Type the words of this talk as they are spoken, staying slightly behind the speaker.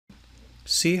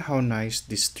See how nice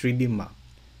this 3D map.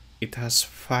 It has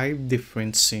 5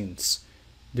 different scenes.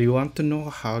 Do you want to know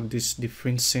how these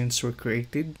different scenes were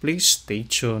created? Please stay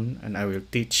tuned and I will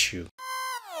teach you.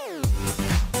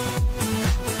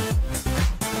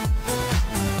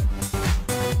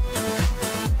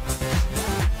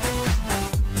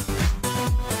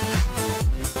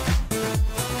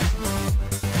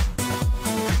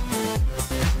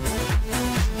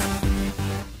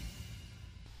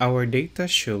 Our data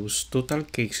shows total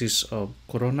cases of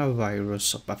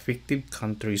coronavirus of affected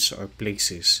countries or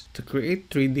places. To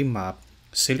create 3D map,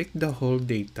 select the whole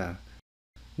data,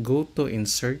 go to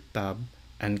Insert tab,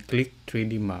 and click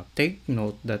 3D map. Take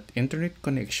note that internet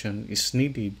connection is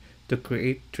needed to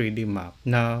create 3D map.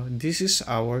 Now, this is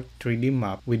our 3D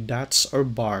map with dots or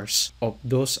bars of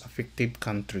those affected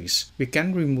countries. We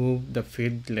can remove the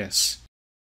field less.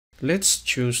 Let's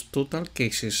choose total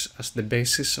cases as the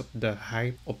basis of the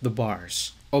height of the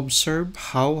bars.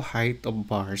 Observe how height of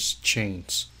bars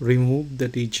change. Remove the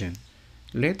region.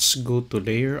 Let's go to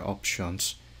layer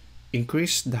options.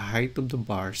 Increase the height of the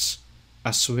bars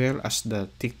as well as the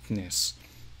thickness.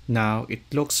 Now it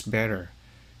looks better.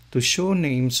 To show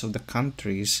names of the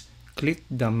countries, click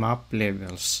the map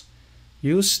levels.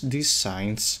 Use these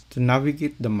signs to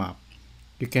navigate the map.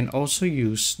 You can also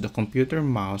use the computer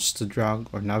mouse to drag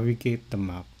or navigate the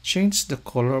map. Change the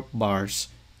color of bars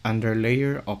under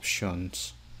layer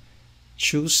options.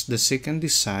 Choose the second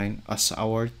design as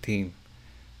our theme.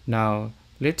 Now,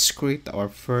 let's create our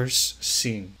first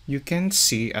scene. You can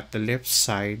see at the left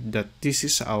side that this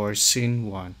is our scene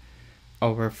 1.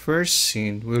 Our first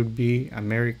scene will be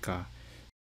America.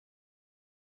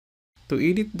 To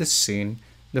edit the scene,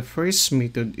 the first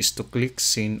method is to click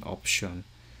Scene option.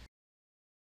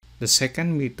 The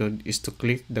second method is to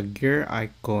click the gear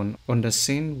icon on the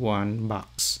Scene 1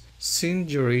 box. Scene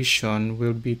duration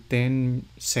will be 10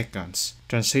 seconds.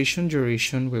 Transition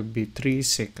duration will be 3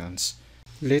 seconds.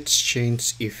 Let's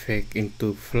change effect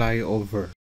into flyover.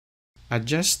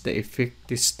 Adjust the effect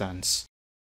distance.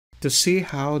 To see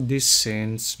how this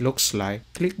scene looks like,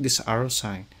 click this arrow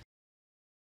sign.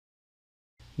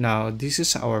 Now, this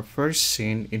is our first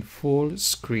scene in full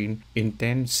screen in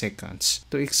 10 seconds.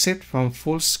 To exit from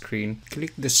full screen,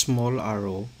 click the small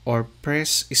arrow or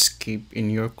press escape in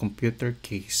your computer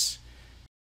case.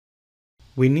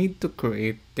 We need to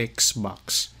create text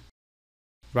box.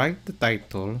 Write the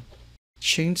title,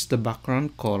 change the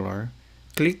background color,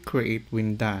 click create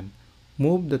when done.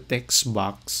 Move the text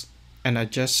box and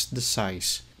adjust the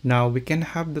size. Now we can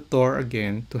have the door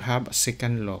again to have a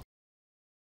second look.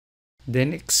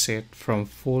 Then exit from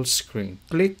full screen.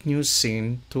 Click new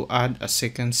scene to add a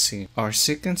second scene. Our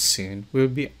second scene will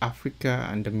be Africa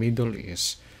and the Middle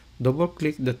East. Double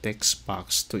click the text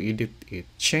box to edit it.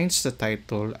 Change the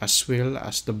title as well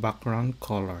as the background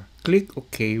color. Click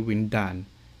OK when done.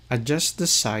 Adjust the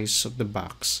size of the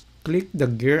box. Click the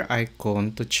gear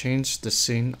icon to change the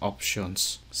scene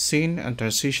options. Scene and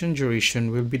transition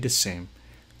duration will be the same.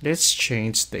 Let's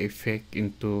change the effect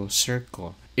into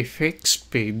circle. Effect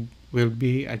speed will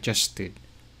be adjusted.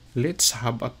 Let's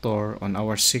have a tour on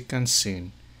our second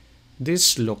scene.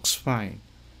 This looks fine.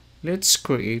 Let's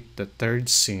create the third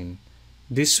scene.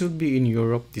 This will be in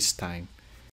Europe this time.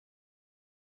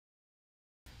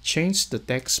 Change the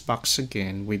text box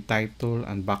again with title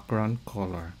and background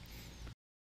color.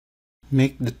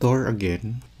 Make the tour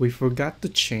again. We forgot to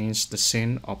change the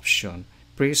scene option.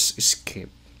 Press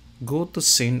escape. Go to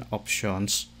scene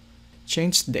options.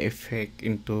 Change the effect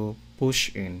into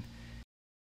push in.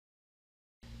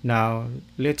 Now,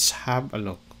 let's have a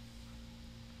look.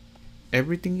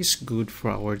 Everything is good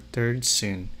for our third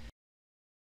scene.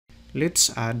 Let's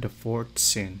add the fourth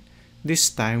scene. This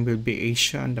time will be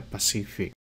Asia and the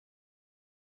Pacific.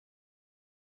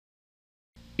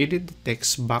 Edit the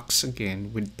text box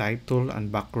again with title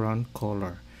and background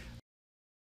color.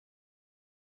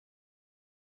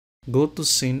 Go to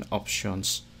scene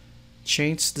options.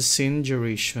 Change the scene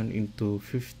duration into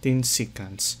 15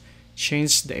 seconds.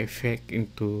 Change the effect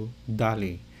into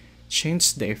dolly.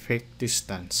 Change the effect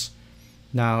distance.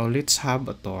 Now let's have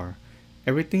a tour.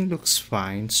 Everything looks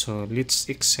fine, so let's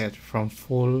exit from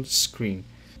full screen.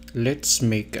 Let's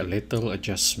make a little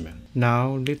adjustment.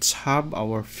 Now let's have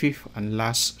our fifth and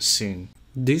last scene.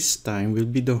 This time will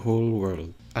be the whole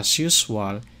world. As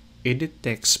usual, edit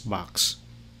text box.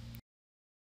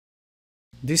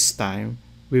 This time,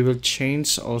 we will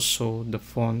change also the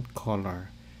font color.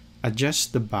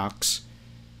 Adjust the box.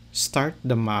 Start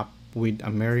the map with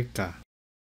America.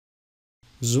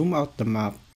 Zoom out the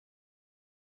map.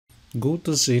 Go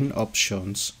to Scene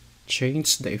options.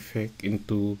 Change the effect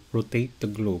into rotate the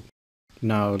globe.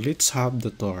 Now let's have the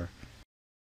tour.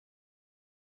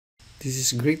 This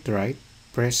is great, right?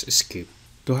 Press escape.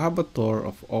 To have a tour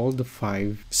of all the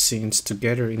 5 scenes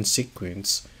together in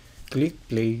sequence, click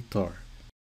play tour.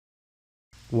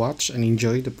 Watch and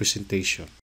enjoy the presentation.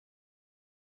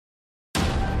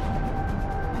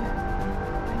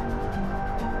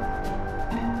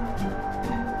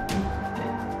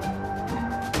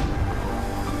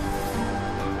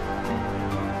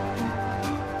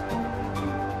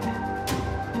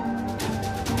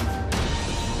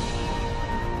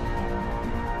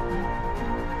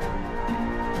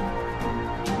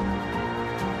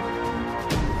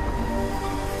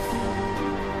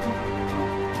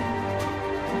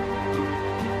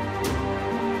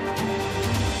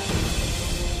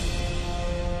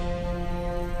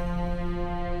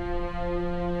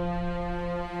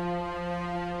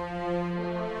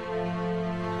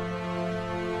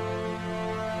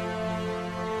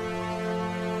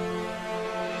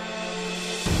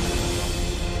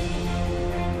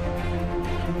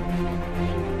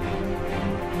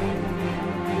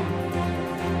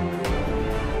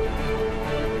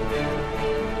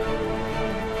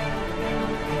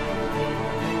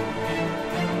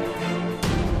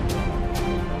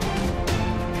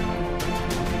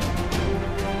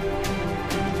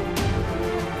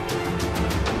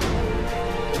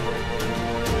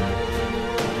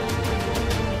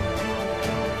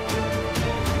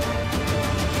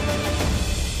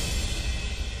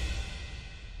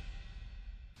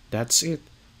 That's it.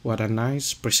 What a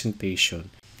nice presentation.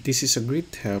 This is a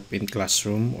great help in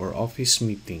classroom or office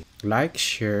meeting. Like,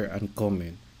 share, and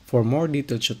comment. For more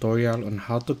detailed tutorial on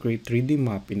how to create 3D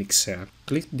map in Excel,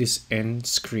 click this end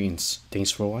screens.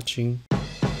 Thanks for watching.